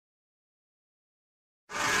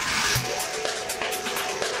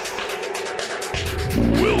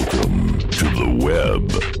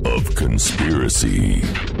web of conspiracy.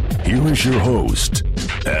 Here is your host,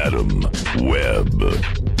 Adam Webb.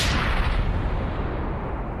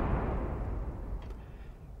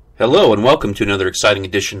 Hello and welcome to another exciting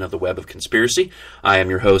edition of the Web of Conspiracy. I am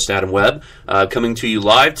your host, Adam Webb, coming to you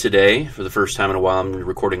live today for the first time in a while. I'm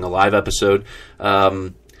recording a live episode.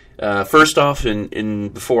 First off,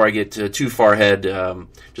 and before I get too far ahead,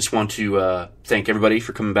 just want to thank everybody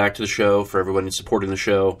for coming back to the show, for everyone supporting the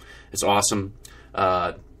show. It's awesome.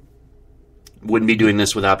 Wouldn't be doing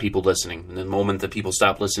this without people listening. And the moment that people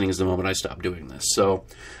stop listening is the moment I stop doing this. So,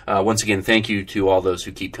 once again, thank you to all those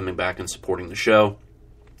who keep coming back and supporting the show.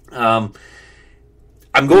 I'm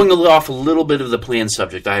going off a little bit of the planned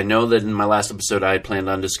subject. I know that in my last episode I had planned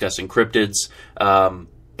on discussing cryptids,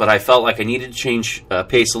 but I felt like I needed to change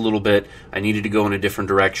pace a little bit. I needed to go in a different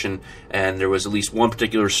direction, and there was at least one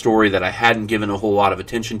particular story that I hadn't given a whole lot of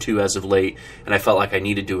attention to as of late, and I felt like I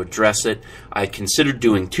needed to address it. I considered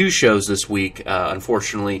doing 2 shows this week.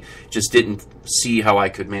 Unfortunately, just didn't see how I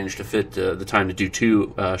could manage to fit the time to do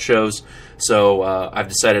 2 shows. So I've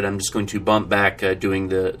decided I'm just going to bump back doing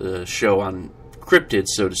the show on cryptids,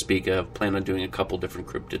 so to speak. I plan on doing a couple different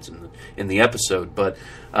cryptids in the episode, but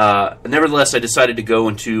nevertheless, I decided to go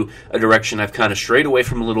into a direction I've kind of strayed away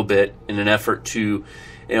from a little bit in an effort to,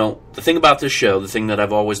 the thing about this show, the thing that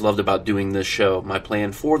I've always loved about doing this show, my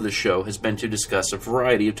plan for this show has been to discuss a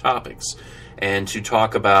variety of topics and to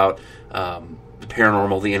talk about the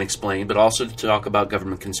paranormal, the unexplained, but also to talk about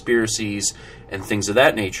government conspiracies and things of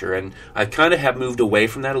that nature. And I kind of have moved away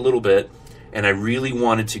from that a little bit, and I really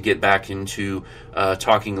wanted to get back into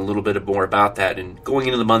talking a little bit more about that. And going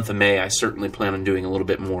into the month of May, I certainly plan on doing a little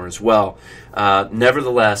bit more as well.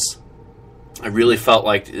 Nevertheless, I really felt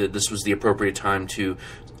like this was the appropriate time to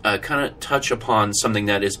kind of touch upon something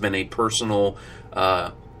that has been a personal,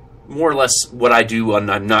 more or less what I do when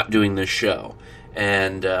I'm not doing this show.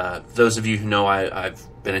 And those of you who know, I've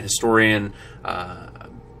been a historian.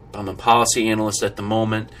 I'm a policy analyst at the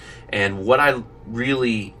moment, and what I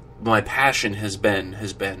really, my passion has been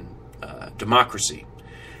democracy.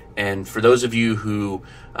 And for those of you who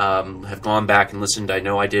have gone back and listened, I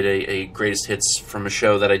know I did a greatest hits from a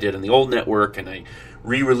show that I did on the old network, and I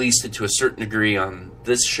re-released it to a certain degree on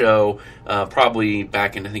this show, probably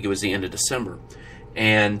back in, I think it was the end of December.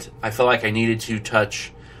 And I felt like I needed to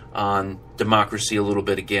touch on democracy a little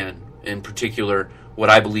bit again, in particular what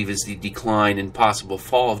I believe is the decline and possible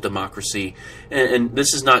fall of democracy. And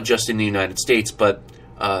this is not just in the United States, but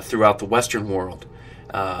throughout the Western world.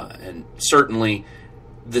 And certainly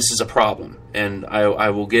this is a problem. And I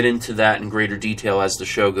will get into that in greater detail as the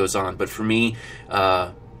show goes on. But for me,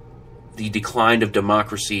 the decline of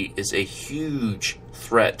democracy is a huge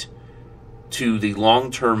threat to the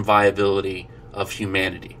long-term viability of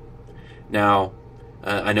humanity. Now,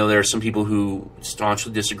 I know there are some people who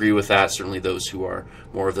staunchly disagree with that, certainly those who are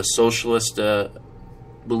more of the socialist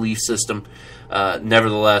belief system.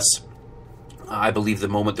 Nevertheless, I believe the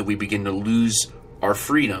moment that we begin to lose our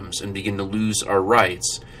freedoms and begin to lose our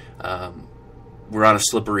rights, we're on a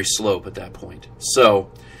slippery slope at that point.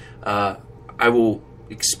 So, I will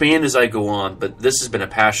expand as I go on, but this has been a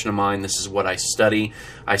passion of mine. This is what I study.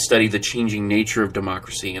 I study the changing nature of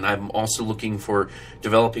democracy, and I'm also looking for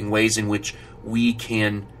developing ways in which we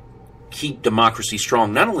can keep democracy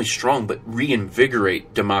strong, not only strong, but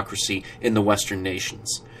reinvigorate democracy in the Western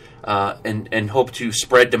nations, and hope to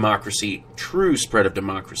spread democracy, true spread of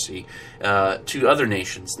democracy, to other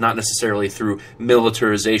nations, not necessarily through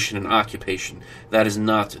militarization and occupation. That is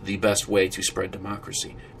not the best way to spread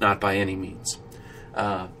democracy, not by any means.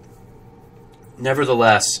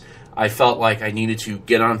 Nevertheless, I felt like I needed to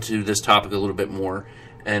get onto this topic a little bit more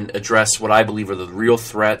and address what I believe are the real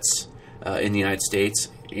threats in the United States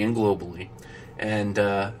and globally, and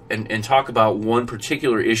talk about one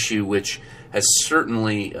particular issue which has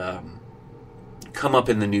certainly come up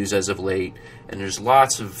in the news as of late, and there's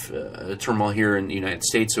lots of turmoil here in the United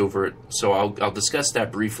States over it, so I'll discuss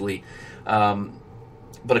that briefly.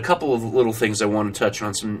 But a couple of little things I want to touch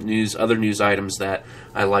on, some other news items that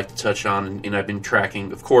I like to touch on, and I've been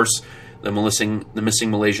tracking. Of course, the missing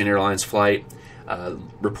Malaysian Airlines flight.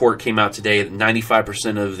 Report came out today that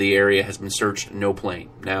 95% of the area has been searched, no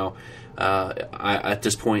plane. Now, at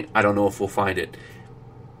this point, I don't know if we'll find it.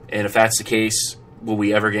 And if that's the case, will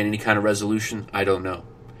we ever get any kind of resolution? I don't know.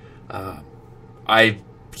 I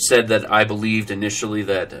said that I believed initially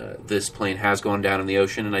that this plane has gone down in the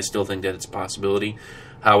ocean, and I still think that it's a possibility.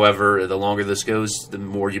 However, the longer this goes, the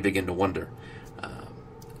more you begin to wonder.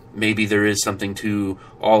 Maybe there is something to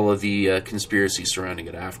all of the conspiracy surrounding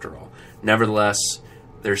it after all. Nevertheless,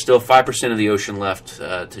 There's still 5% of the ocean left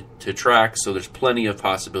to track, so there's plenty of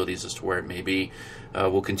possibilities as to where it may be.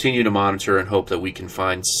 We'll continue to monitor and hope that we can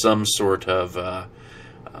find some sort of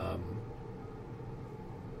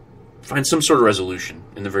resolution,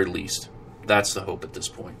 in the very least. That's the hope at this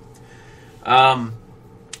point.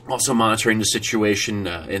 Also monitoring the situation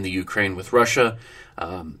in the Ukraine with Russia.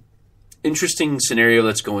 Interesting scenario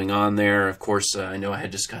that's going on there. Of course, I know I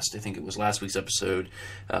had discussed, I think it was last week's episode,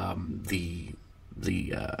 the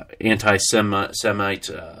anti-Semite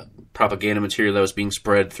propaganda material that was being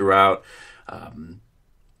spread throughout.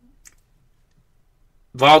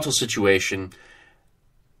 Volatile situation.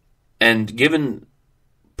 And given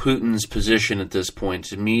Putin's position at this point,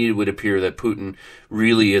 to me it would appear that Putin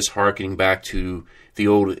really is hearkening back to the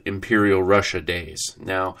old Imperial Russia days.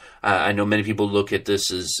 Now, I know many people look at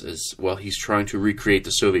this as well, he's trying to recreate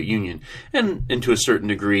the Soviet Union, and to a certain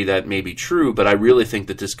degree that may be true, but I really think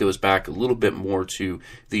that this goes back a little bit more to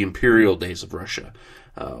the Imperial days of Russia,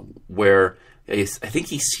 where I think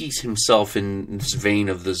he sees himself in this vein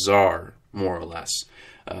of the Tsar, more or less,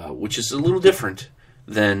 which is a little different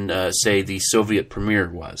than, say, the Soviet premier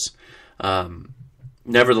was.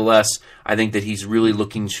 Nevertheless, I think that he's really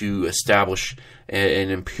looking to establish an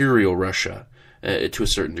imperial Russia to a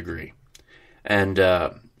certain degree. And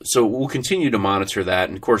so we'll continue to monitor that.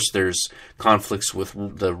 And, of course, there's conflicts with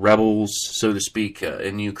the rebels, so to speak,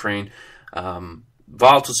 in Ukraine.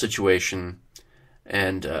 Volatile situation.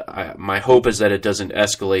 And my hope is that it doesn't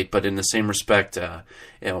escalate, but in the same respect,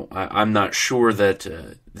 I'm not sure that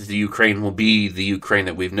the Ukraine will be the Ukraine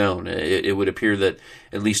that we've known. It would appear that,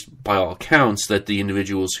 at least by all accounts, that the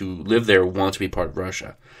individuals who live there want to be part of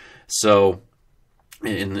Russia. So,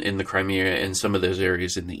 in the Crimea and some of those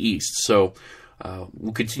areas in the east. So,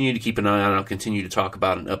 we'll continue to keep an eye on it. I'll continue to talk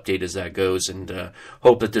about and update as that goes, and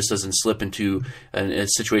hope that this doesn't slip into a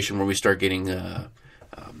situation where we start getting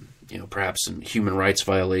perhaps some human rights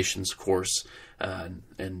violations, of course,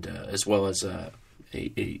 and as well as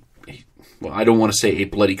well, I don't want to say a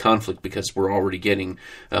bloody conflict because we're already getting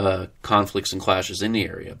conflicts and clashes in the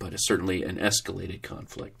area, but it's certainly an escalated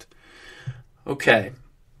conflict. Okay,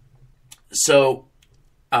 so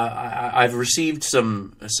I've received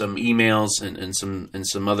some emails and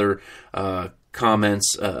some other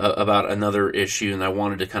comments about another issue, and I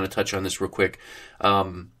wanted to kind of touch on this real quick.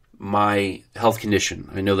 My health condition.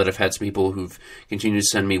 I know that I've had some people who've continued to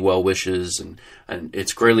send me well wishes, and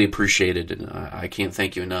it's greatly appreciated, and I can't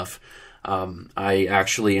thank you enough. I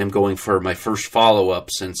actually am going for my first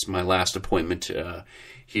follow-up since my last appointment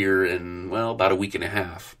here in, about a week and a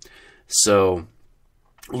half. So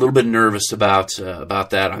a little bit nervous about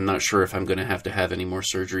that. I'm not sure if I'm going to have any more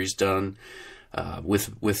surgeries done.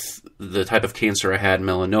 With the type of cancer I had,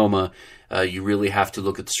 melanoma, you really have to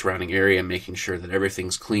look at the surrounding area and making sure that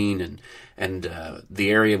everything's clean. And the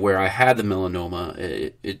area where I had the melanoma,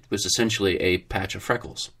 it was essentially a patch of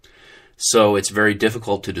freckles. So it's very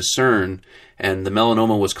difficult to discern, and the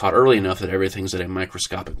melanoma was caught early enough that everything's at a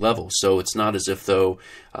microscopic level. So it's not as if, though,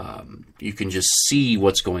 you can just see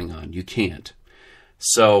what's going on. You can't.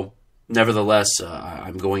 So nevertheless,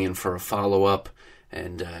 I'm going in for a follow-up,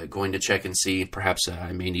 and going to check and see. Perhaps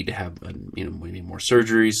I may need to have maybe more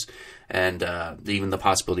surgeries, and even the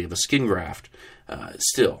possibility of a skin graft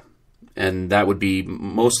still. And that would be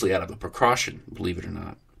mostly out of a precaution, believe it or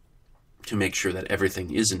not, to make sure that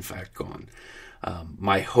everything is in fact gone.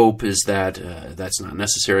 My hope is that that's not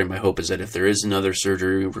necessary. My hope is that if there is another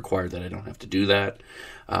surgery required, that I don't have to do that.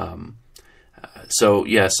 So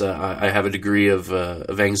yes, I have a degree of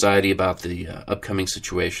anxiety about the upcoming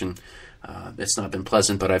situation. It's not been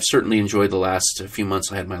pleasant, but I've certainly enjoyed the last few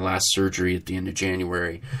months. I had my last surgery at the end of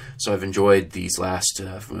January, so I've enjoyed these last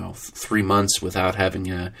 3 months without having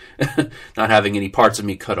not having any parts of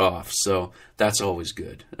me cut off. So that's always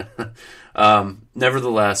good.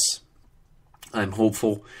 Nevertheless, I'm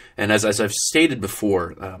hopeful, and as I've stated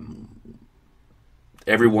before,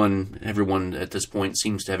 everyone at this point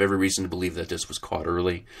seems to have every reason to believe that this was caught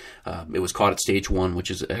early. It was caught at stage 1,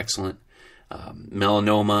 which is excellent.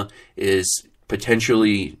 Melanoma is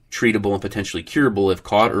potentially treatable and potentially curable if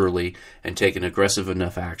caught early and taken aggressive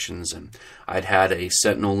enough actions. And I'd had a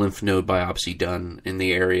sentinel lymph node biopsy done in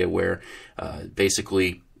the area where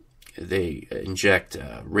basically they inject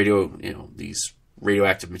these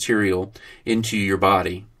radioactive material into your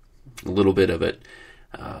body, a little bit of it,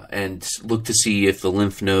 and look to see if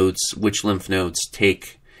which lymph nodes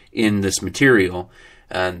take in this material.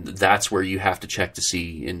 And that's where you have to check to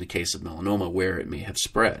see, in the case of melanoma, where it may have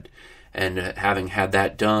spread. And having had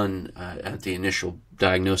that done at the initial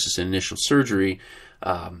diagnosis and initial surgery,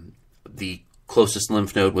 the closest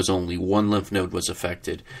lymph node was only one lymph node was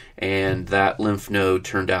affected, and that lymph node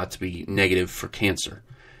turned out to be negative for cancer.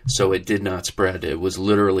 So it did not spread. It was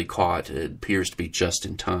literally caught. It appears to be just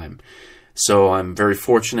in time. So I'm very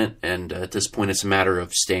fortunate, and at this point it's a matter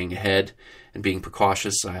of staying ahead and being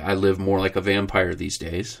precautious. I live more like a vampire these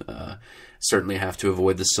days. Certainly have to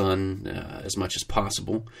avoid the sun as much as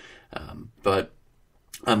possible. But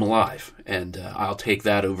I'm alive, and I'll take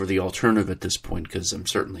that over the alternative at this point, because I'm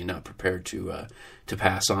certainly not prepared to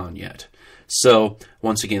pass on yet. So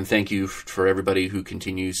once again, thank you for everybody who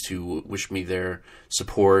continues to wish me their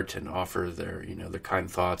support and offer their their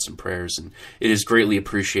kind thoughts and prayers, and it is greatly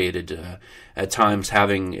appreciated. At times,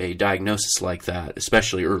 having a diagnosis like that,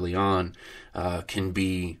 especially early on, can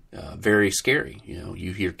be very scary.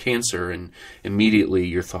 You hear cancer, and immediately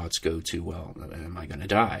your thoughts go to, well, am I going to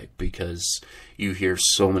die? Because you hear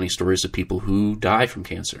so many stories of people who die from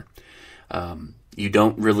cancer. You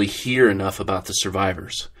don't really hear enough about the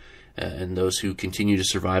survivors and those who continue to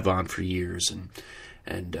survive on for years.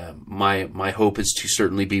 And my hope is to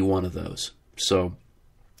certainly be one of those. So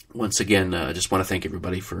once again, I just want to thank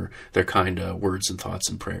everybody for their kind words and thoughts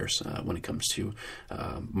and prayers when it comes to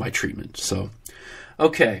my treatment. So,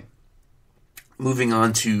 okay, moving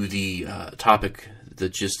on to the topic, the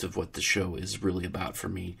gist of what the show is really about for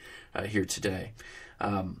me here today.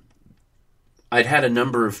 I'd had a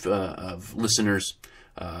number of listeners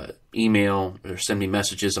email or send me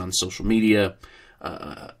messages on social media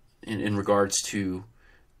in regards to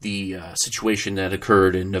the situation that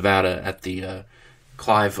occurred in Nevada at the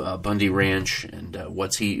Clive Bundy Ranch, and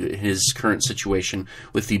what's his current situation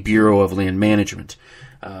with the Bureau of Land Management.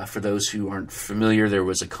 For those who aren't familiar, there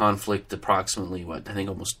was a conflict approximately,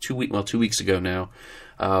 almost 2 weeks ago now,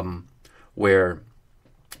 where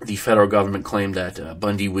the federal government claimed that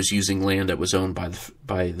Bundy was using land that was owned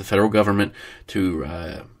by the federal government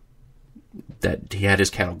that he had his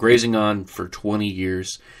cattle grazing on for 20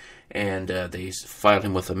 years, and they filed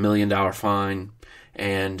him with $1 million fine,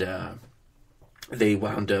 and they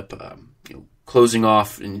wound up closing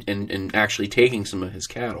off and actually taking some of his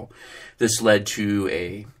cattle. This led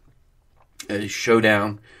to a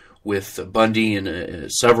showdown with Bundy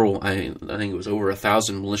and several, I think it was over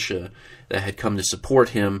 1,000 militia that had come to support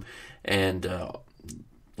him, and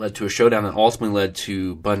led to a showdown that ultimately led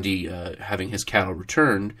to Bundy having his cattle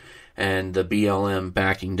returned and the BLM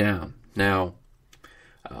backing down. Now,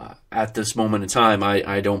 at this moment in time,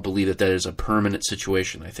 I don't believe that is a permanent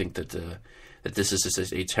situation. I think that this is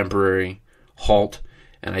just a temporary halt,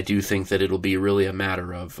 and I do think that it'll be really a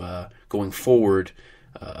matter of going forward,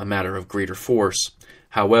 a matter of greater force.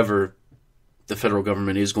 However, the federal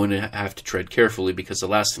government is going to have to tread carefully, because the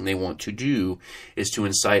last thing they want to do is to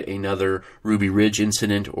incite another Ruby Ridge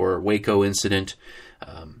incident or Waco incident.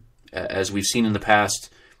 As we've seen in the past,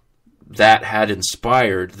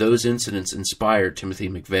 those incidents inspired Timothy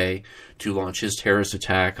McVeigh to launch his terrorist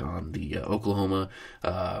attack on the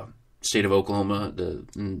state of Oklahoma, the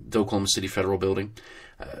Oklahoma City Federal Building.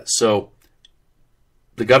 So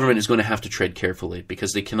the government is going to have to tread carefully,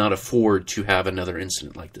 because they cannot afford to have another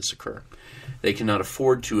incident like this occur. They cannot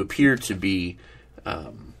afford to appear to be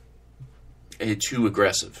too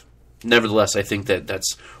aggressive. Nevertheless, I think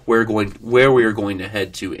that's where we are going to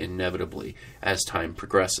head to inevitably as time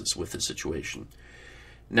progresses with the situation.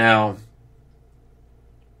 Now,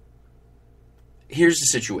 here's the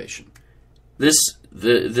situation. This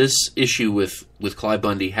issue with Clive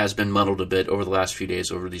Bundy has been muddled a bit over the last few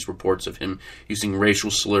days over these reports of him using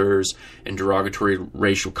racial slurs and derogatory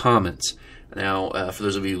racial comments. Now, for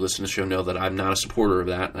those of you who listen to the show know that I'm not a supporter of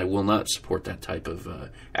that. I will not support that type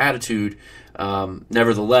of attitude.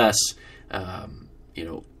 Nevertheless,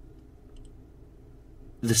 the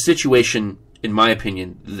situation, in my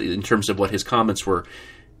opinion, in terms of what his comments were,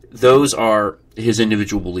 those are his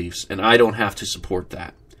individual beliefs, and I don't have to support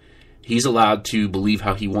that. He's allowed to believe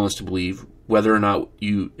how he wants to believe, whether or not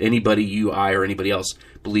I, or anybody else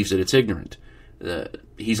believes that it's ignorant.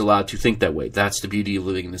 He's allowed to think that way. That's the beauty of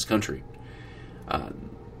living in this country.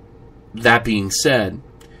 That being said,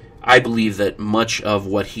 I believe that much of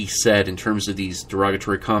what he said in terms of these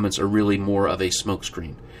derogatory comments are really more of a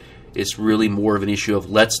smokescreen. It's really more of an issue of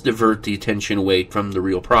let's divert the attention away from the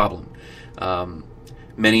real problem.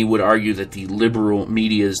 Many would argue that the liberal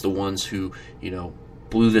media is the ones who,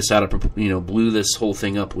 blew this whole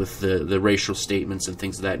thing up with the racial statements and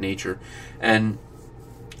things of that nature. And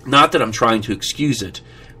not that I'm trying to excuse it,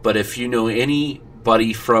 but if you know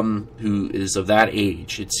anybody who is of that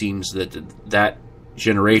age, it seems that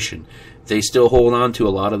generation, they still hold on to a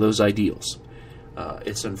lot of those ideals.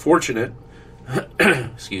 It's unfortunate,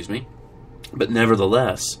 excuse me, but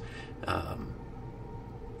nevertheless,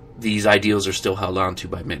 these ideals are still held on to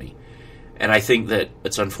by many. And I think that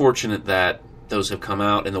it's unfortunate that those have come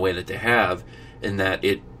out in the way that they have, and that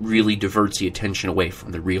it really diverts the attention away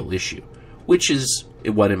from the real issue, which is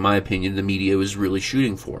what, in my opinion, the media is really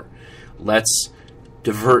shooting for. Let's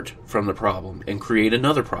divert from the problem and create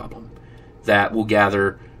another problem that will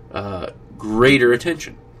gather greater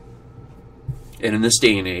attention. And in this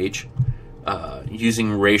day and age,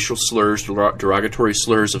 using racial slurs, derogatory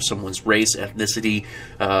slurs of someone's race, ethnicity,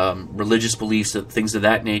 religious beliefs, things of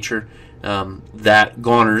that nature, that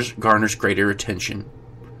garners greater attention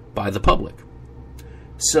by the public.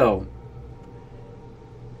 So,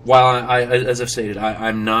 while as I've stated,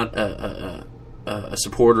 I'm not a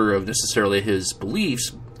supporter of necessarily his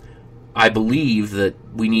beliefs, I believe that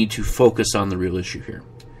we need to focus on the real issue here.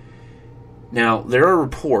 Now, there are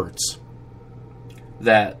reports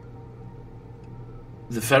that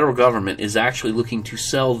the federal government is actually looking to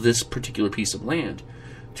sell this particular piece of land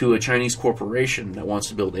to a Chinese corporation that wants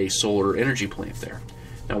to build a solar energy plant there.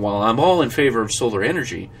 Now, while I'm all in favor of solar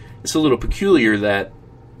energy, it's a little peculiar that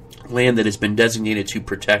land that has been designated to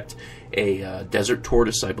protect a desert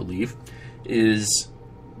tortoise, I believe, is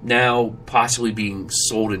now possibly being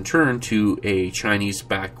sold in turn to a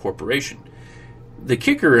Chinese-backed corporation. The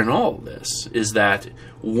kicker in all of this is that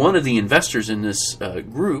one of the investors in this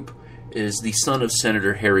group is the son of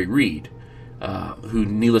Senator Harry Reid, who,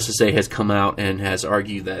 needless to say, has come out and has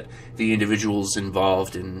argued that the individuals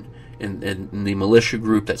involved in the militia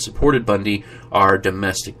group that supported Bundy are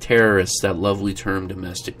domestic terrorists, that lovely term,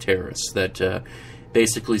 domestic terrorists, that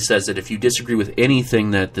basically says that if you disagree with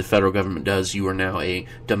anything that the federal government does, you are now a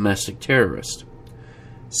domestic terrorist.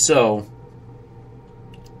 So,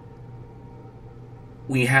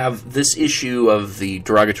 we have this issue of the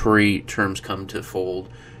derogatory terms come to fold.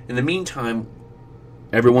 In the meantime,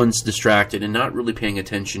 everyone's distracted and not really paying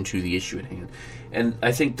attention to the issue at hand. And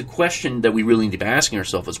I think the question that we really need to be asking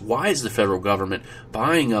ourselves is, why is the federal government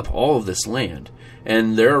buying up all of this land?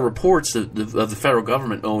 And there are reports of the federal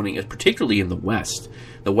government owning it, particularly in the West,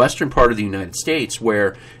 the western part of the United States,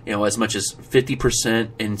 where, you know, as much as 50%,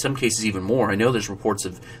 in some cases even more. I know there's reports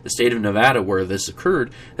of the state of Nevada where this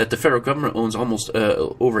occurred, that the federal government owns almost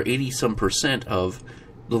over 80% of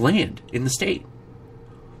the land in the state.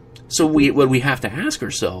 So what we have to ask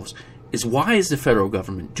ourselves is, why is the federal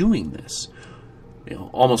government doing this? You know,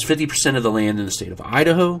 almost 50% of the land in the state of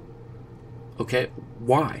Idaho. Okay,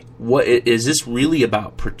 why? What is this really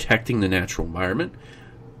about? Protecting the natural environment?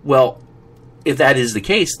 Well, if that is the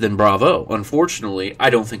case, then bravo. Unfortunately,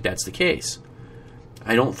 I don't think that's the case.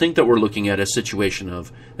 I don't think that we're looking at a situation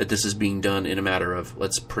of that this is being done in a matter of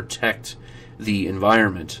let's protect the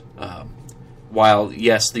environment. While,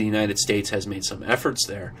 yes, the United States has made some efforts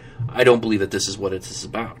there, I don't believe that this is what it is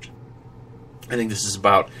about. I think this is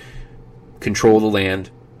about control of the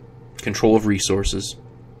land, control of resources,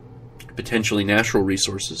 potentially natural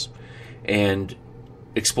resources, and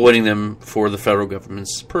exploiting them for the federal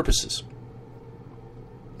government's purposes.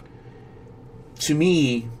 To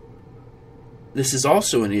me, this is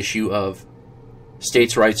also an issue of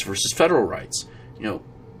states' rights versus federal rights. You know,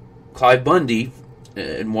 Clive Bundy,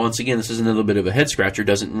 and once again, this is another bit of a head-scratcher,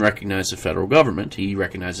 doesn't recognize the federal government. He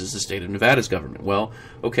recognizes the state of Nevada's government. Well,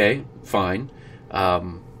 okay, fine.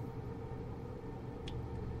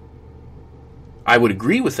 I would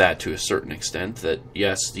agree with that to a certain extent, that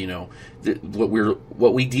yes, you know,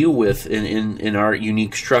 what we deal with in our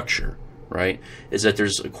unique structure, right, is that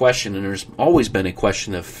there's a question, and there's always been a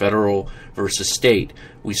question of federal versus state.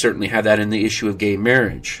 We certainly have that in the issue of gay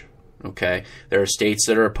marriage. Okay, there are states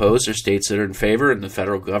that are opposed, there are states that are in favor, and the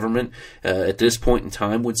federal government at this point in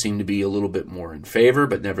time would seem to be a little bit more in favor,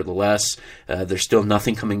 but nevertheless, there's still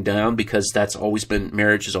nothing coming down, because that's always been,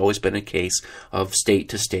 marriage has always been a case of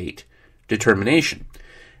state-to-state determination.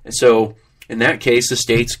 And so, in that case, the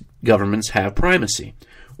states' governments have primacy,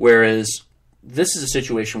 whereas this is a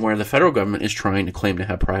situation where the federal government is trying to claim to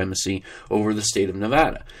have primacy over the state of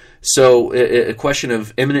Nevada. So, a question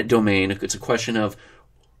of eminent domain, it's a question of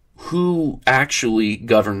who actually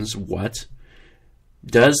governs what.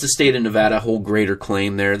 Does the state of Nevada hold greater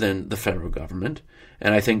claim there than the federal government?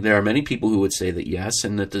 And I think there are many people who would say that yes,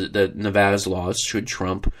 and that Nevada's laws should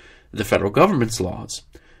trump the federal government's laws.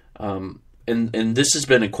 And this has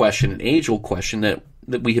been a question, an age-old question that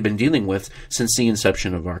we have been dealing with since the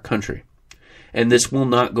inception of our country. And this will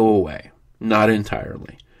not go away, not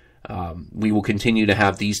entirely. We will continue to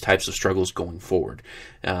have these types of struggles going forward.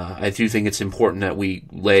 I do think it's important that we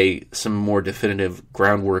lay some more definitive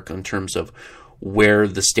groundwork in terms of where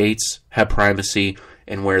the states have primacy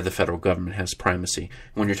and where the federal government has primacy.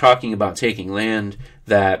 When you're talking about taking land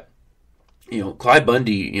that Clive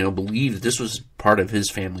Bundy, believed that this was part of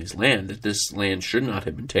his family's land, that this land should not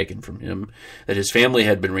have been taken from him, that his family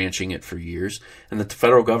had been ranching it for years, and that the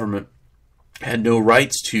federal government had no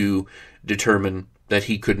rights to determine that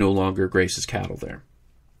he could no longer graze his cattle there.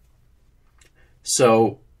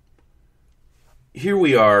 So here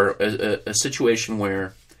we are, a situation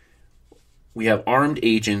where we have armed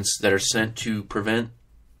agents that are sent to prevent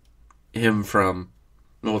him from,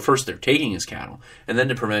 well, first they're taking his cattle, and then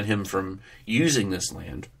to prevent him from using this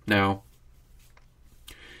land. Now,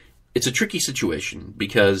 it's a tricky situation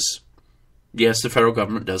because, yes, the federal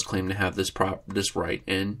government does claim to have this right,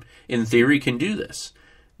 and in theory can do this.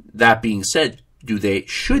 That being said,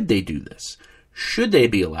 should they do this? Should they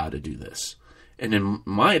be allowed to do this? And in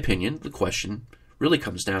my opinion, the question really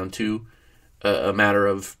comes down to a matter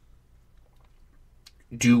of,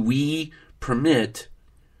 do we permit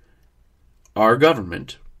our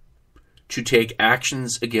government to take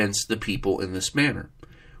actions against the people in this manner?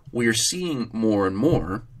 We are seeing more and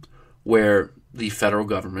more where the federal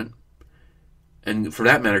government, and for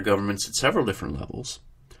that matter governments at several different levels,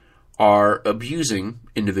 are abusing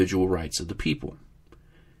individual rights of the people.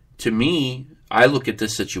 To me, I look at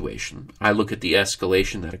this situation, I look at the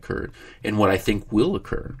escalation that occurred and what I think will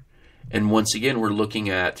occur, and once again we're looking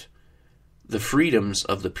at the freedoms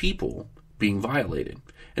of the people being violated.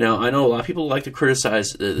 Now, I know a lot of people like to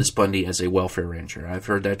criticize this Bundy as a welfare rancher. I've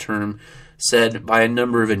heard that term said by a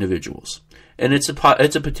number of individuals. And it's a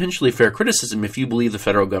potentially fair criticism if you believe the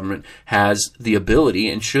federal government has the ability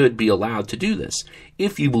and should be allowed to do this.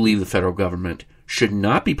 If you believe the federal government should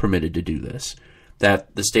not be permitted to do this,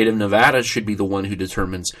 that the state of Nevada should be the one who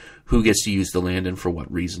determines who gets to use the land and for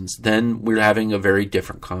what reasons, then we're having a very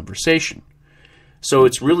different conversation. So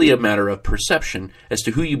it's really a matter of perception as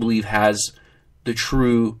to who you believe has the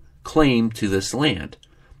true claim to this land.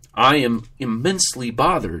 I am immensely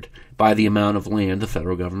bothered by the amount of land the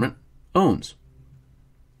federal government owns,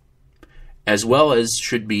 as well as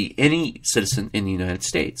should be any citizen in the United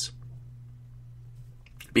States,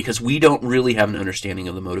 because we don't really have an understanding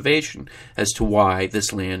of the motivation as to why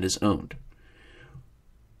this land is owned.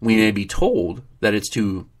 We may be told that it's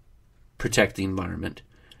to protect the environment,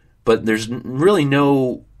 but there's really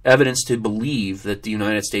no evidence to believe that the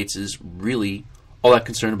United States is really all that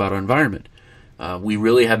concerned about our environment. We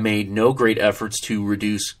really have made no great efforts to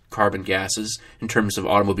reduce carbon gases in terms of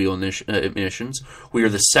automobile emissions. We are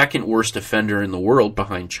the second worst offender in the world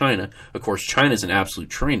behind China. Of course, China is an absolute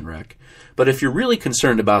train wreck. But if you're really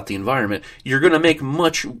concerned about the environment, you're going to make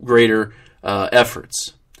much greater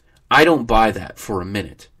efforts. I don't buy that for a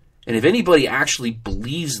minute. And if anybody actually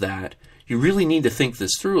believes that, you really need to think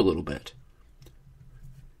this through a little bit.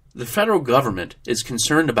 The federal government is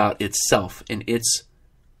concerned about itself and its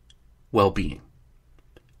well-being.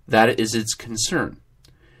 That is its concern.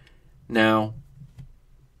 Now,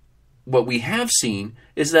 what we have seen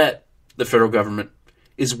is that the federal government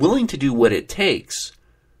is willing to do what it takes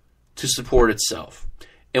to support itself.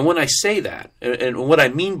 And when I say that, and what I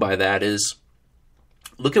mean by that is,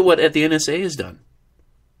 look at what the NSA has done.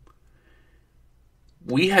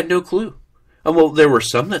 We had no clue. Well, there were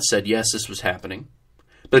some that said, yes, this was happening.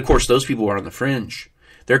 But of course, those people are on the fringe.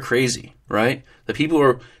 They're crazy, right? The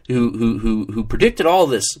people who predicted all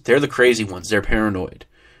this, they're the crazy ones. They're paranoid.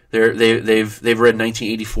 They've read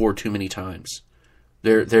 1984 too many times.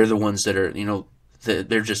 They're the ones that are,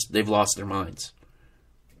 they've lost their minds.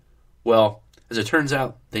 Well, as it turns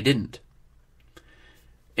out, they didn't.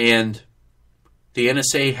 And the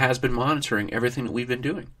NSA has been monitoring everything that we've been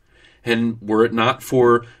doing. And were it not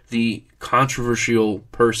for the controversial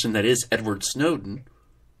person that is Edward Snowden,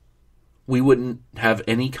 we wouldn't have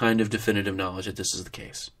any kind of definitive knowledge that this is the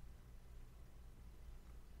case.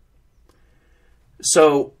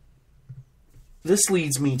 So, this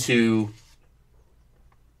leads me to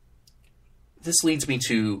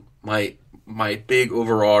my big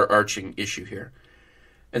overarching issue here.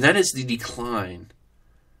 And that is the decline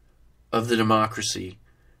of the democracy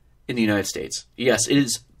in the United States. Yes, it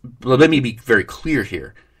is. Let me be very clear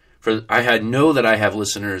here. I know that I have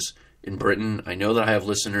listeners in Britain. I know that I have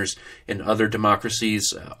listeners in other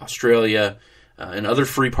democracies, Australia, and other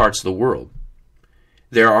free parts of the world.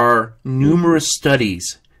 There are numerous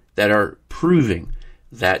studies that are proving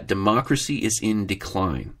that democracy is in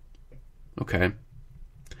decline. Okay?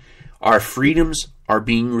 Our freedoms are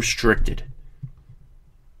being restricted.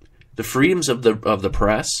 The freedoms of the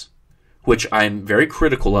press, which I'm very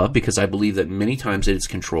critical of because I believe that many times it is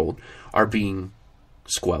controlled, are being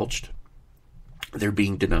squelched. They're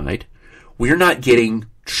being denied. We're not getting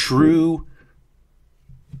true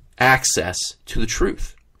access to the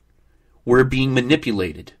truth. We're being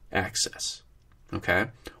manipulated access. Okay?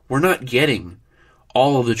 We're not getting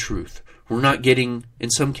all of the truth. We're not getting, in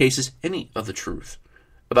some cases, any of the truth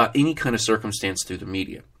about any kind of circumstance through the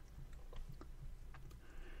media.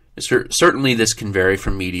 Certainly this can vary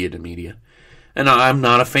from media to media, and I'm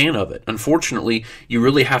not a fan of it. Unfortunately, you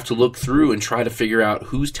really have to look through and try to figure out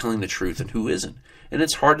who's telling the truth and who isn't. And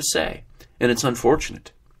it's hard to say, and it's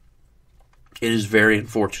unfortunate. It is very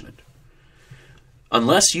unfortunate.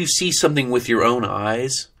 Unless you see something with your own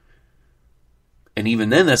eyes, and even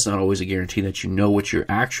then that's not always a guarantee that you know what you're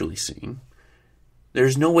actually seeing,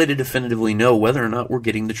 there's no way to definitively know whether or not we're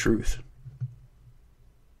getting the truth.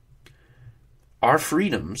 Our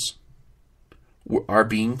freedoms are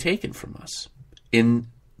being taken from us in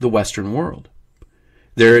the Western world.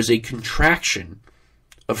 There is a contraction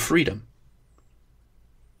of freedom.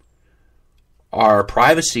 Our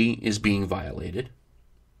privacy is being violated.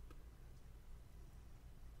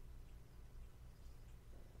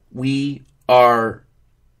 We are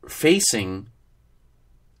facing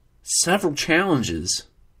several challenges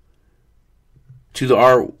to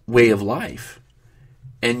our way of life,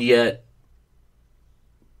 and yet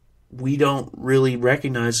we don't really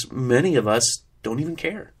recognize, many of us don't even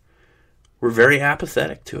care. We're very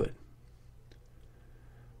apathetic to it.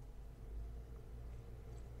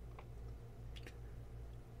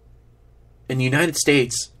 In the United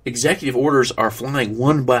States, executive orders are flying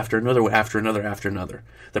one after another, after another, after another.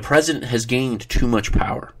 The president has gained too much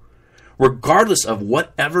power. Regardless of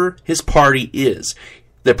whatever his party is,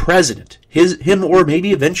 the president, him or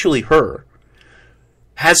maybe eventually her,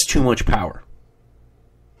 has too much power.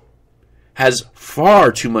 Has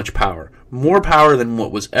far too much power. More power than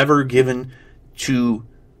what was ever given to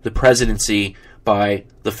the presidency by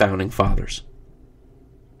the founding fathers.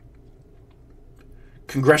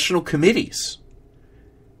 Congressional committees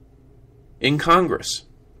in Congress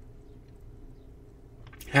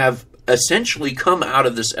have essentially come out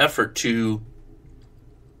of this effort to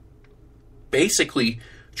basically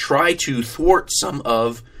try to thwart some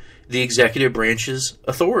of the executive branch's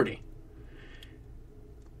authority.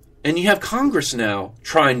 And you have Congress now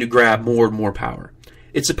trying to grab more and more power.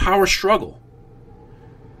 It's a power struggle.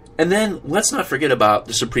 And then let's not forget about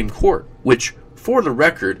the Supreme Court, which, for the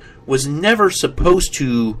record, was never supposed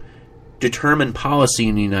to determine policy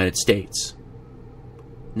in the United States.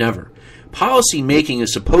 Never. Policy making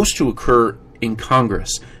is supposed to occur in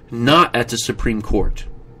Congress, not at the Supreme Court.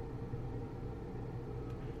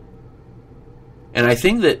 And I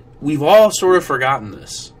think that we've all sort of forgotten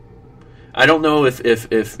this. I don't know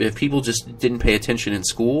if people just didn't pay attention in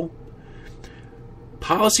school.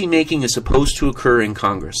 Policy making is supposed to occur in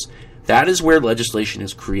Congress. That is where legislation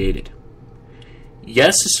is created.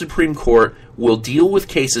 Yes, the Supreme Court will deal with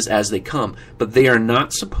cases as they come, but they are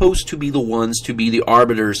not supposed to be the ones to be the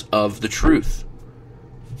arbiters of the truth.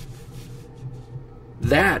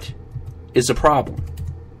 That is a problem.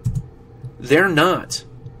 They're not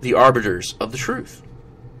the arbiters of the truth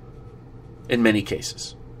in many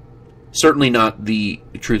cases. Certainly not the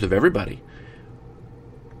truth of everybody.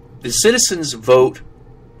 The citizens vote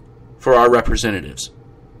for our representatives.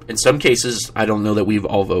 In some cases, I don't know that we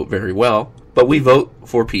all vote very well, but we vote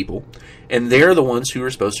for people, and they're the ones who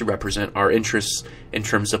are supposed to represent our interests in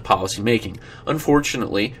terms of policy making.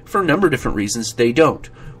 Unfortunately, for a number of different reasons, they don't.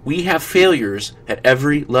 We have failures at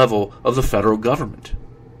every level of the federal government.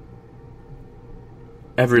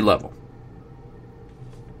 Every level.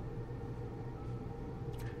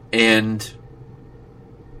 And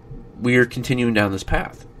we are continuing down this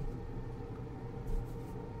path.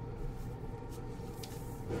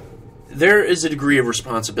 There is a degree of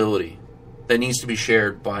responsibility that needs to be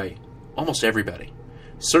shared by almost everybody.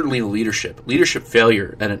 Certainly the leadership. Leadership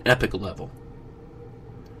failure at an epic level.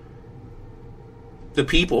 The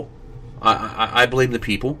people. I blame the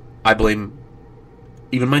people. I blame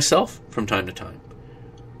even myself from time to time.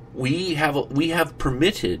 We have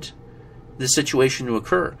permitted this situation to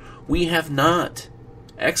occur. We have not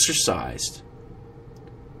exercised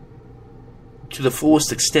to the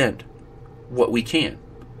fullest extent what we can.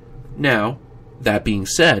 Now, that being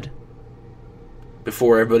said,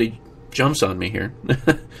 before everybody jumps on me here,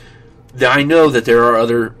 I know that there are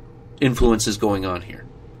other influences going on here,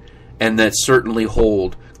 and that certainly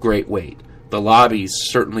hold great weight. The lobbies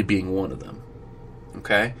certainly being one of them.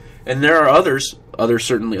 Okay? And there are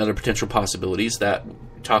certainly other potential possibilities that we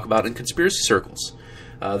talk about in conspiracy circles.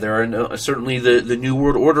 There are certainly the New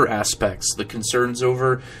World Order aspects, the concerns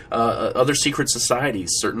over other secret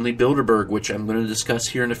societies, certainly Bilderberg, which I'm going to discuss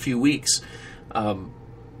here in a few weeks.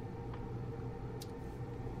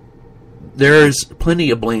 There is plenty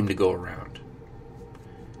of blame to go around.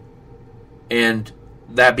 And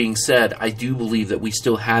That being said, I do believe that we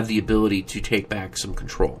still have the ability to take back some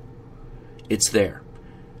control. It's there.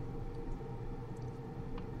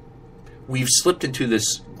 We've slipped into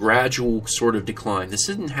this gradual sort of decline. This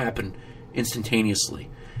didn't happen instantaneously.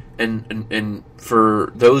 And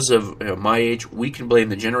for those of my age, we can blame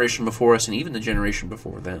the generation before us and even the generation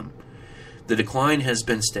before them. The decline has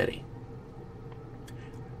been steady.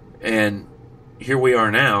 And here we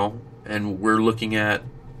are now, and we're looking at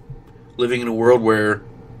living in a world where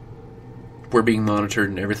we're being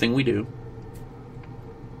monitored in everything we do.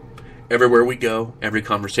 Everywhere we go, every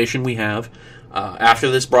conversation we have.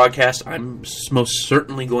 After this broadcast, I'm most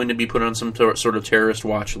certainly going to be put on some sort of terrorist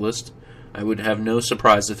watch list. I would have no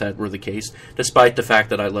surprise if that were the case, despite the fact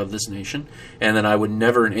that I love this nation, and that I would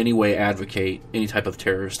never in any way advocate any type of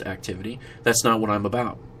terrorist activity. That's not what I'm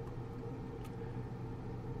about.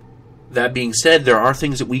 That being said, there are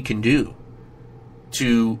things that we can do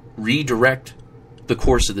to redirect the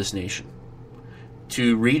course of this nation,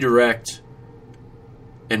 to redirect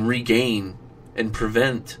and regain and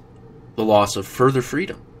prevent the loss of further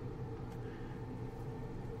freedom.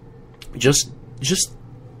 Just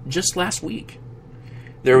last week,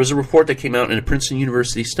 there was a report that came out in a Princeton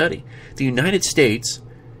University study. The United States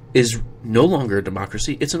is no longer a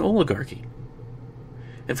democracy, it's an oligarchy.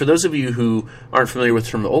 And for those of you who aren't familiar with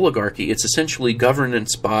the term oligarchy, it's essentially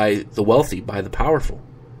governance by the wealthy, by the powerful.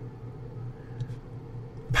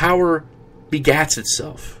 Power begats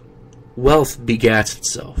itself. Wealth begats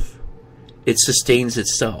itself. It sustains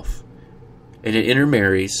itself. And it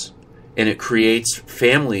intermarries, and it creates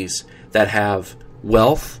families that have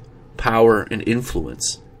wealth, power, and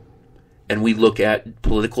influence. And we look at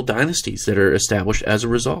political dynasties that are established as a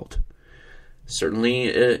result.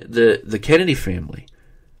 Certainly the Kennedy family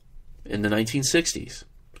in the 1960s.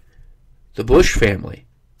 The Bush family.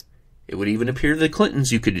 It would even appear the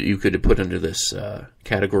Clintons you could put under this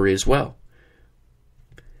category as well.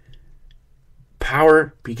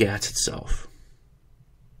 Power begats itself.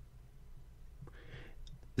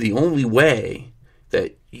 The only way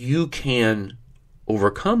that you can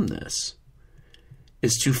overcome this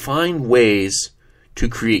is to find ways to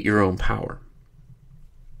create your own power.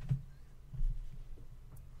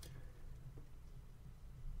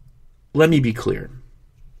 Let me be clear.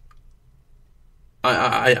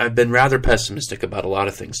 I've been rather pessimistic about a lot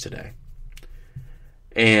of things today.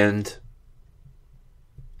 And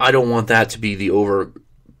I don't want that to be the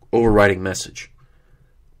overriding message.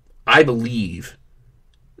 I believe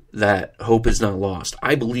that hope is not lost.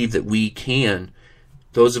 I believe that we can,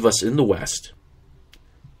 those of us in the West,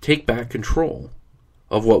 take back control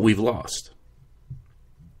of what we've lost.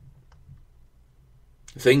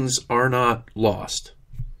 Things are not lost.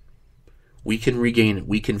 We can regain it.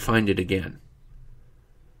 We can find it again.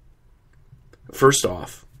 First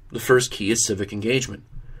off, the first key is civic engagement.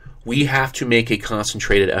 We have to make a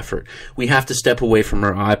concentrated effort. We have to step away from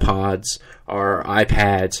our iPods, our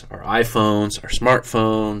iPads, our iPhones, our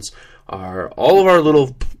smartphones, all of our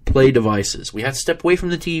little play devices. We have to step away from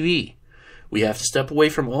the TV. We have to step away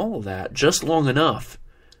from all of that just long enough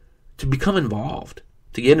to become involved,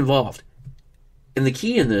 to get involved. And the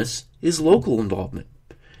key in this is local involvement.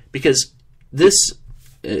 Because this,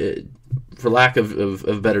 for lack of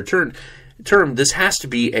a better term, this has to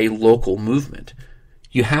be a local movement.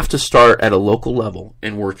 You have to start at a local level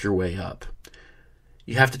and work your way up.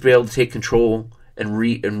 You have to be able to take control and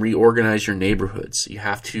reorganize your neighborhoods. You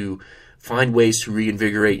have to find ways to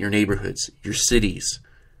reinvigorate your neighborhoods, your cities,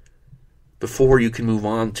 before you can move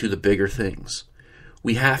on to the bigger things.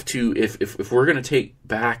 We have to, if we're going to take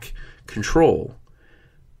back control,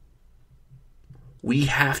 we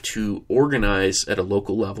have to organize at a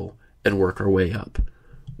local level and work our way up.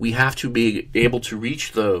 We have to be able to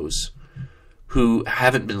reach those who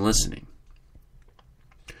haven't been listening.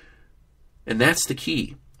 And that's the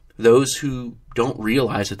key. Those who don't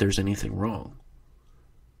realize that there's anything wrong.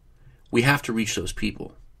 We have to reach those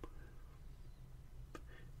people.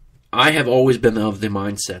 I have always been of the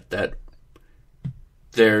mindset that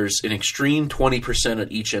there's an extreme 20%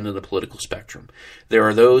 at each end of the political spectrum. There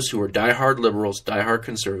are those who are diehard liberals, diehard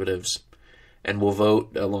conservatives, and will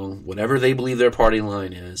vote along whatever they believe their party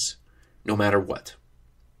line is, no matter what.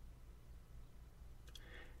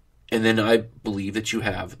 And then I believe that you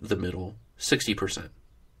have the middle 60%.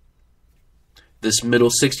 This middle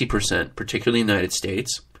 60%, particularly in the United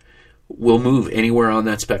States, will move anywhere on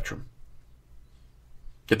that spectrum,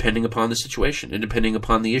 depending upon the situation and depending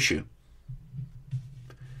upon the issue.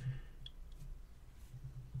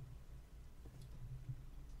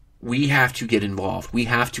 We have to get involved. We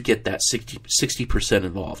have to get that 60%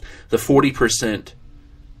 involved. The 40%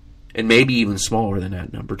 And maybe even smaller than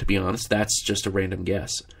that number, to be honest. That's just a random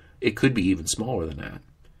guess. It could be even smaller than that.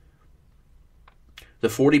 The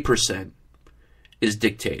 40% is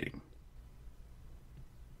dictating.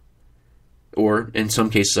 Or, in some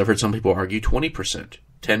cases, I've heard some people argue 20%.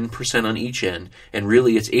 10% on each end, and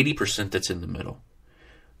really it's 80% that's in the middle.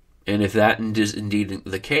 And if that is indeed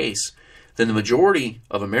the case, then the majority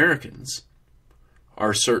of Americans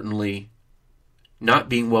are certainly not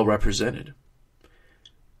being well represented.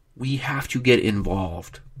 We have to get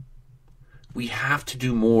involved. We have to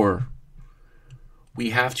do more.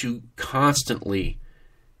 We have to constantly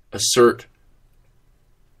assert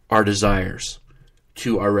our desires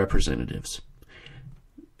to our representatives.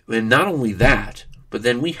 And not only that, but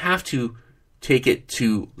then we have to take it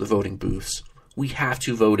to the voting booths. We have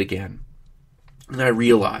to vote again. And I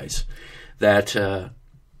realize that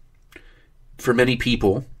for many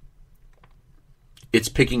people, it's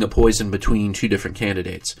picking a poison between two different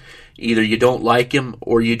candidates. Either you don't like him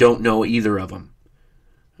or you don't know either of them.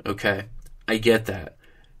 Okay? I get that.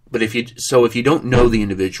 But if you don't know the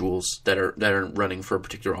individuals that are running for a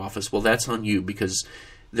particular office, well, that's on you, because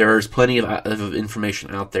there's plenty of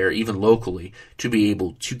information out there, even locally, to be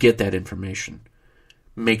able to get that information.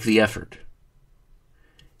 Make the effort.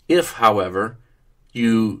 If, however,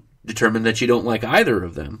 you determine that you don't like either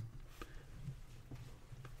of them,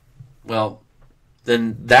 well,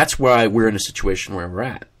 then that's why we're in a situation where we're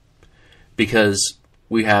at. Because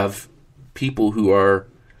we have people who are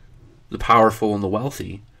the powerful and the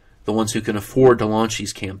wealthy, the ones who can afford to launch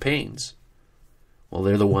these campaigns. Well,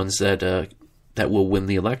 they're the ones that will win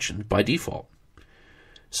the election by default.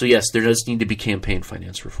 So yes, there does need to be campaign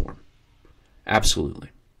finance reform. Absolutely.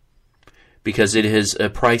 Because it has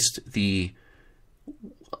priced the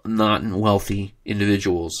not wealthy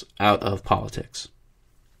individuals out of politics.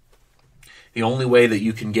 The only way that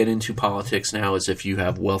you can get into politics now is if you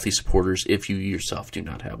have wealthy supporters, if you yourself do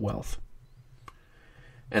not have wealth.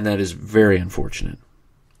 And that is very unfortunate.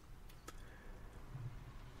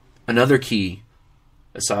 Another key,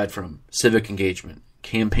 aside from civic engagement,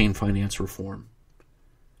 campaign finance reform,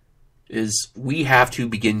 is we have to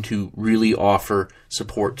begin to really offer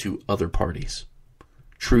support to other parties.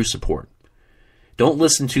 True support. Don't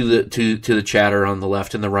listen to the chatter on the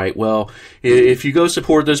left and the right. Well, if you go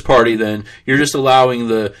support this party, then you're just allowing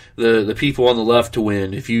the people on the left to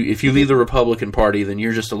win. If you leave the Republican Party, then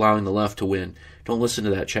you're just allowing the left to win. Don't listen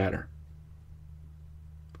to that chatter.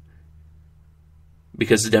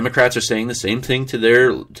 Because the Democrats are saying the same thing to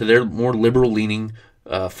their more liberal-leaning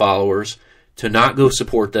followers, to not go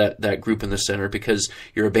support that group in the center because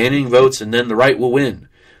you're abandoning votes and then the right will win.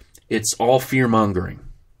 It's all fear-mongering.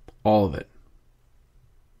 All of it.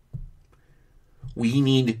 We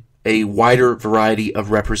need a wider variety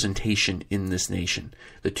of representation in this nation.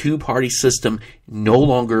 The two-party system no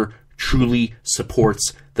longer truly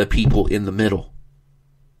supports the people in the middle.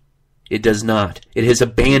 It does not. It has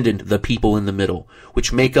abandoned the people in the middle,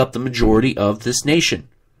 which make up the majority of this nation.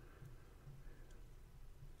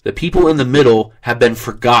 The people in the middle have been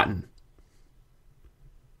forgotten.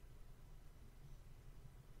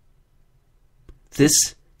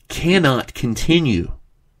 This cannot continue.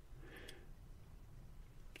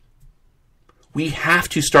 We have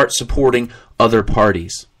to start supporting other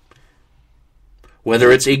parties. Whether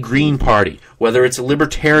it's a Green Party, whether it's a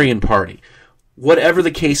Libertarian Party, whatever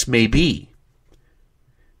the case may be,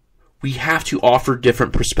 we have to offer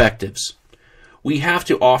different perspectives. We have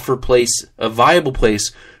to offer a viable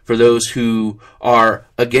place for those who are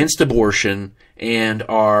against abortion and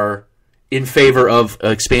are in favor of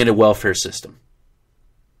an expanded welfare system.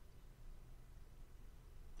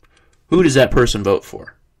 Who does that person vote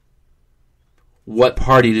for? What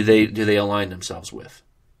party do they align themselves with?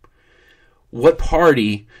 What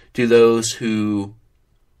party do those who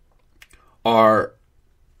are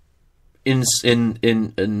in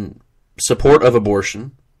support of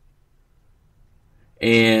abortion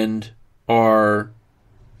and are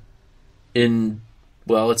in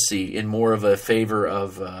more of a favor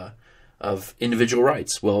of individual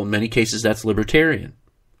rights? Well, in many cases that's libertarian.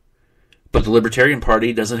 But the Libertarian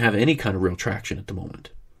Party doesn't have any kind of real traction at the moment.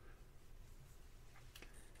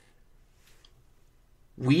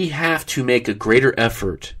 We have to make a greater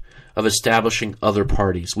effort of establishing other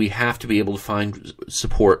parties. We have to be able to find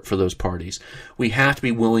support for those parties. We have to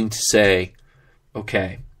be willing to say,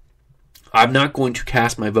 okay, I'm not going to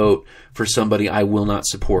cast my vote for somebody I will not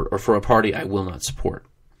support or for a party I will not support.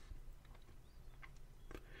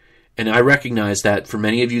 And I recognize that for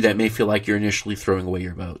many of you that may feel like you're initially throwing away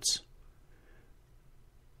your votes.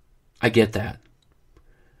 I get that.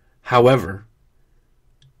 However,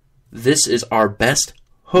 this is our best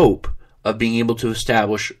hope of being able to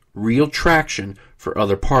establish real traction for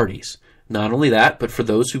other parties. Not only that, but for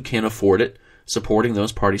those who can't afford it, supporting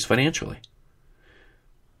those parties financially.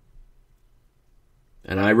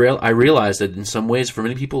 And I realize that in some ways, for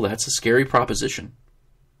many people, that's a scary proposition.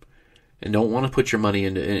 And don't want to put your money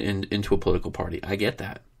into a political party. I get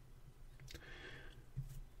that.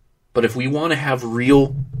 But if we want to have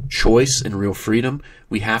real choice and real freedom,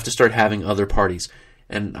 we have to start having other parties.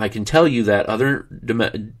 And I can tell you that other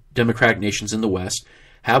democratic nations in the West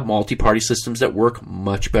have multi-party systems that work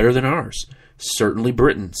much better than ours. Certainly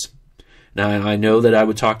Britain's. Now, I know that I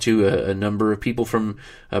would talk to a number of people from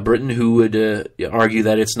Britain who would argue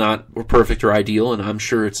that it's not perfect or ideal, and I'm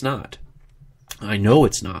sure it's not. I know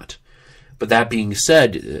it's not. But that being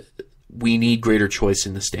said, we need greater choice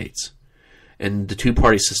in the States. And the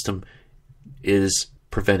two-party system is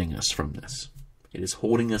preventing us from this. It is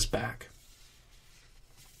holding us back.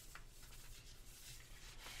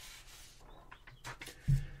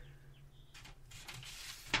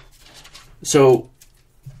 So,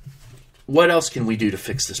 what else can we do to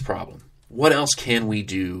fix this problem? What else can we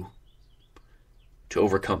do to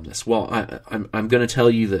overcome this? Well, I'm going to tell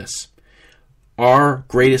you this. Our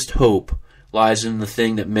greatest hope lies in the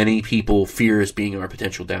thing that many people fear as being our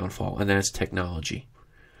potential downfall, and that's technology.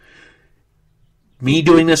 Me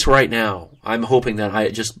doing this right now, I'm hoping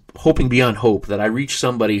beyond hope that I reach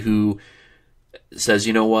somebody who says,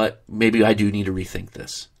 you know what, maybe I do need to rethink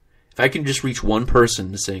this. If I can just reach one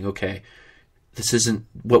person to saying, okay, this isn't,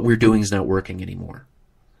 what we're doing is not working anymore.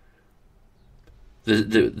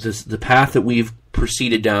 The path that we've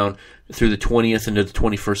proceeded down through the 20th into the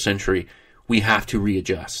 21st century, we have to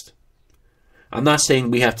readjust. I'm not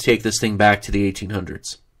saying we have to take this thing back to the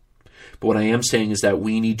 1800s. But what I am saying is that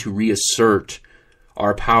we need to reassert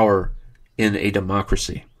our power in a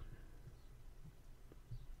democracy.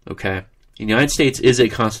 Okay? The United States is a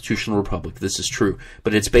constitutional republic. This is true.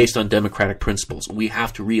 But it's based on democratic principles. We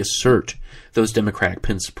have to reassert those democratic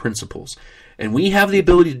principles. And we have the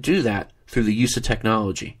ability to do that through the use of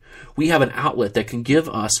technology. We have an outlet that can give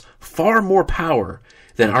us far more power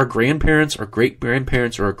than our grandparents, our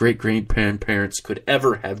great-grandparents, or our great-great-grandparents could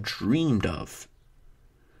ever have dreamed of.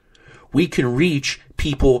 We can reach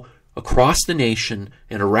people across the nation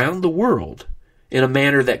and around the world in a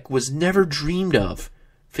manner that was never dreamed of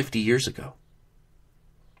 50 years ago.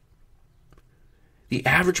 The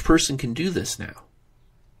average person can do this now.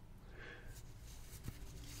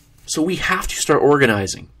 So we have to start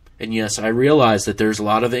organizing. And yes, I realize that there's a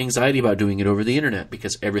lot of anxiety about doing it over the internet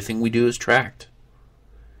because everything we do is tracked.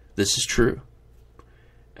 This is true.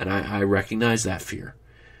 And I recognize that fear.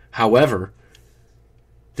 However,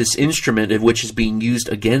 this instrument of which is being used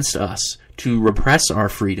against us to repress our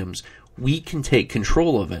freedoms, we can take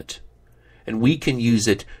control of it. And we can use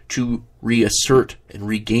it to reassert and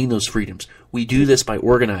regain those freedoms. We do this by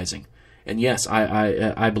organizing. And yes,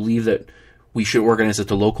 I believe that we should organize at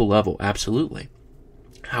the local level. Absolutely.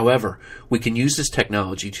 However, we can use this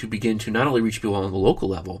technology to begin to not only reach people on the local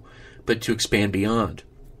level, but to expand beyond.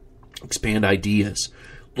 Expand ideas.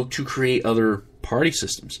 Look to create other party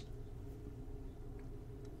systems.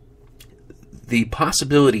 The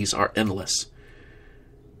possibilities are endless.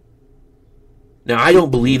 Now, I don't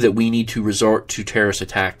believe that we need to resort to terrorist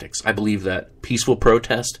tactics. I believe that peaceful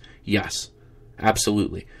protest, yes,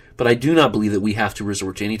 absolutely. But I do not believe that we have to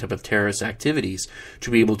resort to any type of terrorist activities to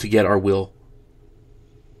be able to get our will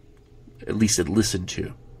at least listened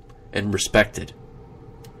to and respected.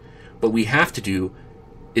 What we have to do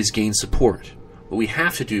is gain support. What we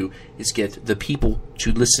have to do is get the people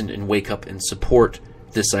to listen and wake up and support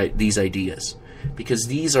these ideas. Because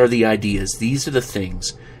these are the ideas, these are the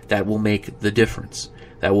things that will make the difference,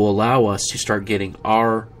 that will allow us to start getting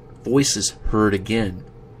our voices heard again.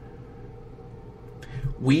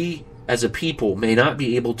 We, as a people, may not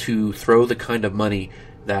be able to throw the kind of money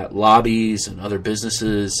that lobbies and other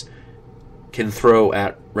businesses can throw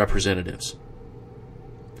at representatives.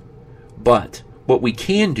 But what we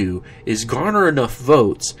can do is garner enough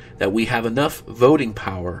votes that we have enough voting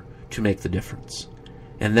power to make the difference.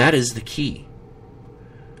 And that is the key.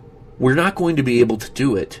 We're not going to be able to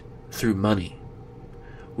do it through money.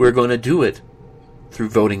 We're going to do it through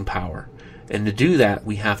voting power. And to do that,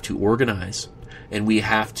 we have to organize, and we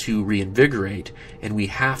have to reinvigorate, and we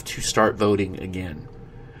have to start voting again.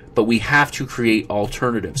 But we have to create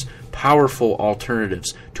alternatives, powerful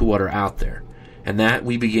alternatives to what are out there. And that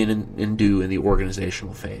we begin and do in the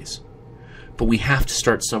organizational phase. But we have to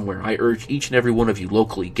start somewhere. I urge each and every one of you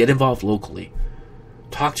locally, get involved locally.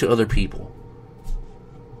 Talk to other people.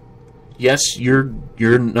 Yes, you're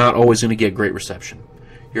not always going to get great reception.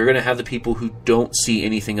 You're going to have the people who don't see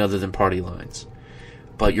anything other than party lines.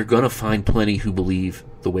 But you're going to find plenty who believe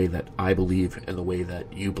the way that I believe and the way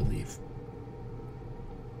that you believe.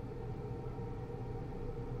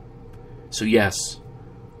 So yes,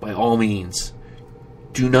 by all means,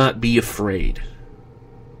 do not be afraid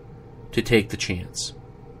to take the chance.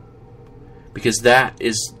 Because that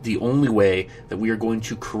is the only way that we are going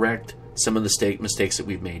to correct some of the mistakes that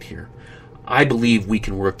we've made here. I believe we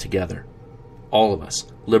can work together. All of us.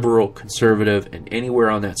 Liberal, conservative, and anywhere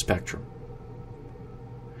on that spectrum.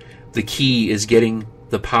 The key is getting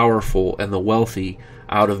the powerful and the wealthy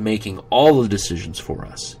out of making all the decisions for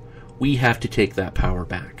us. We have to take that power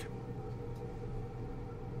back.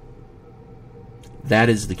 That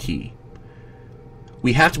is the key.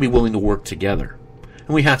 We have to be willing to work together.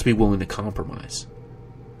 And we have to be willing to compromise.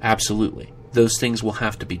 Absolutely. Those things will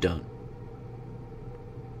have to be done.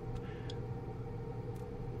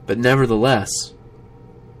 But nevertheless,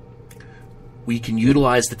 we can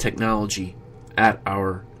utilize the technology at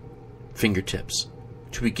our fingertips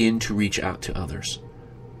to begin to reach out to others.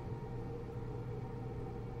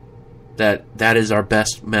 That is our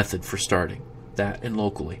best method for starting. That and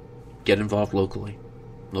locally. Get involved locally.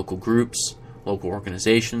 Local groups, local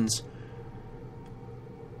organizations.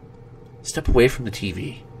 Step away from the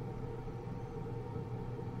TV.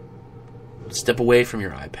 Step away from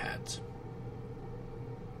your iPads.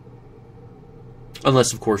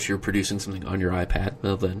 Unless, of course, you're producing something on your iPad,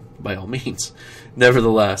 well then, by all means.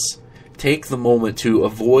 Nevertheless, take the moment to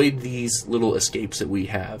avoid these little escapes that we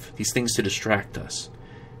have, these things to distract us.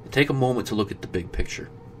 And take a moment to look at the big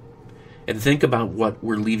picture. And think about what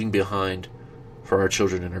we're leaving behind for our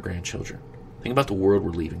children and our grandchildren. Think about the world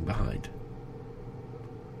we're leaving behind.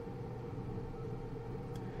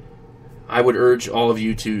 I would urge all of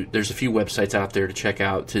you to, there's a few websites out there to check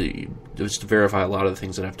out just to verify a lot of the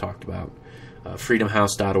things that I've talked about.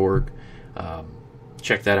 freedomhouse.org.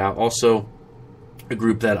 Check that out. Also, a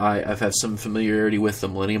group that I've had some familiarity with, the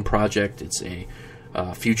Millennium Project. It's a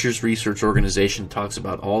futures research organization that talks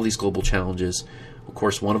about all these global challenges. Of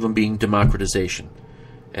course, one of them being democratization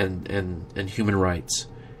and human rights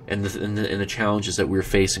and the challenges that we're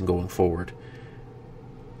facing going forward.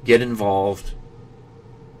 Get involved.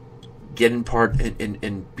 Get in part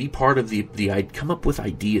and be part of the come up with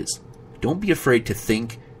ideas. Don't be afraid to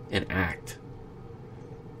think and act.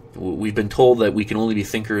 We've been told that we can only be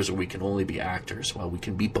thinkers or we can only be actors. Well, we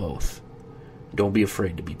can be both. Don't be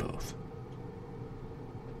afraid to be both.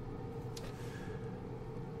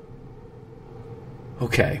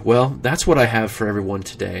 Okay, well, that's what I have for everyone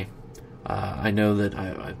today. I know that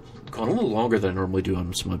I've gone a little longer than I normally do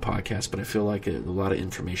on some of my podcasts, but I feel like a lot of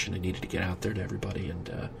information I needed to get out there to everybody,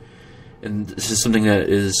 and this is something that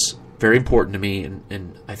is very important to me,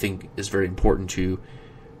 and I think is very important to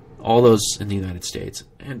all those in the United States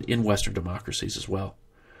and in Western democracies as well.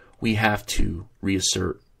 We have to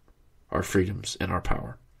reassert our freedoms and our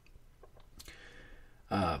power.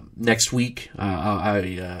 Next week,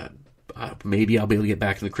 maybe I'll be able to get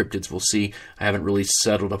back in the cryptids. We'll see. I haven't really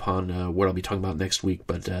settled upon what I'll be talking about next week,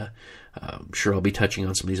 but I'm sure I'll be touching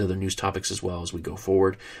on some of these other news topics as well as we go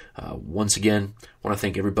forward. Once again, I want to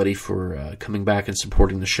thank everybody for coming back and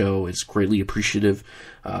supporting the show. It's greatly appreciative.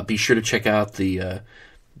 Be sure to check out the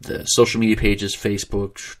social media pages,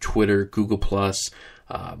 Facebook, Twitter, Google+.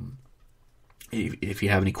 If you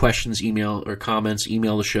have any questions, email or comments,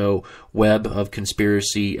 email the show,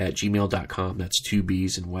 webofconspiracy@gmail.com. That's 2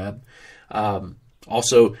 B's in web.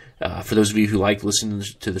 Also, for those of you who like listening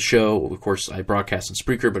to the show, of course, I broadcast on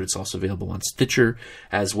Spreaker, but it's also available on Stitcher,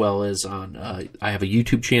 as well as on, I have a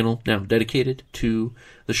YouTube channel now dedicated to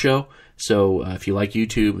the show. So if you like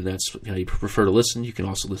YouTube and that's how you prefer to listen, you can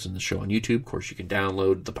also listen to the show on YouTube. Of course, you can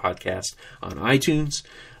download the podcast on iTunes.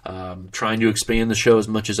 Trying to expand the show as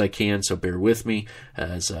much as I can, so bear with me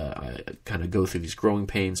as I kind of go through these growing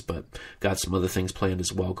pains, but got some other things planned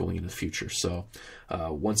as well going into the future. So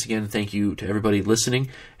once again, thank you to everybody listening,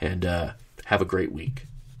 and have a great week.